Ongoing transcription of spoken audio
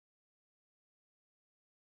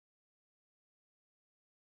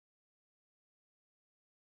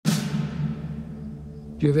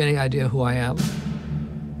Do you have any idea who I am?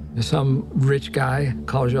 If some rich guy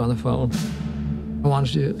calls you on the phone, I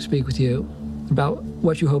wanted to speak with you about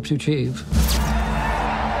what you hope to achieve.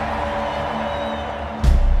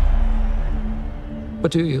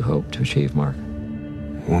 What do you hope to achieve, Mark?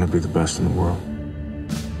 I want to be the best in the world.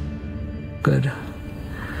 Good.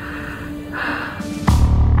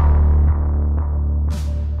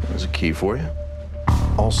 There's a key for you.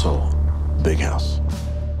 Also, big house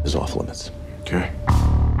is off limits. Okay.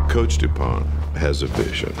 Coach DuPont has a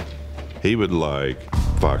vision. He would like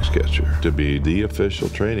Foxcatcher to be the official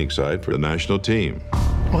training site for the national team.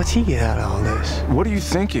 What's he get out of all this? What are you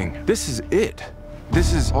thinking? This is it.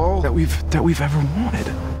 This is all that we've ever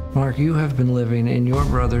wanted. Mark, you have been living in your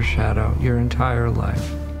brother's shadow your entire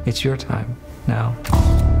life. It's your time now.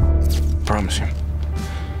 Promise you.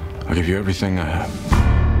 I'll give you everything I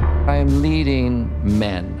have. I am leading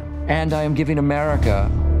men, and I am giving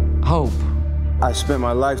America hope. I spent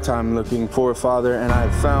my lifetime looking for a father, and I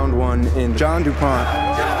found one in John DuPont.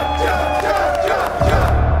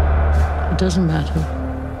 It doesn't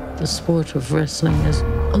matter. The sport of wrestling is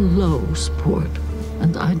a low sport,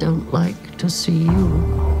 and I don't like to see you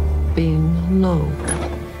being low.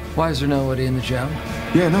 Why is there nobody in the gym?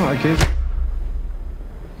 Yeah, no, I gave.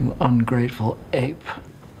 You ungrateful ape.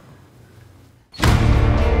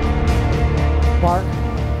 Mark.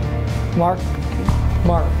 Mark.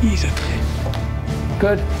 Mark. Easy.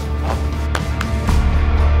 Good.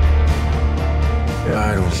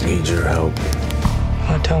 I don't need your help.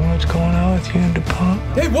 Wanna tell me what's going on with you and DuPont?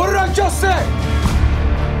 Hey, what did I just say?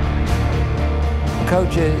 A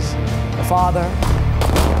coach is a father.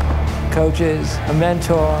 A coach is a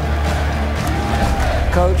mentor. A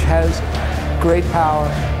coach has great power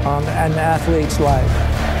on an athlete's life.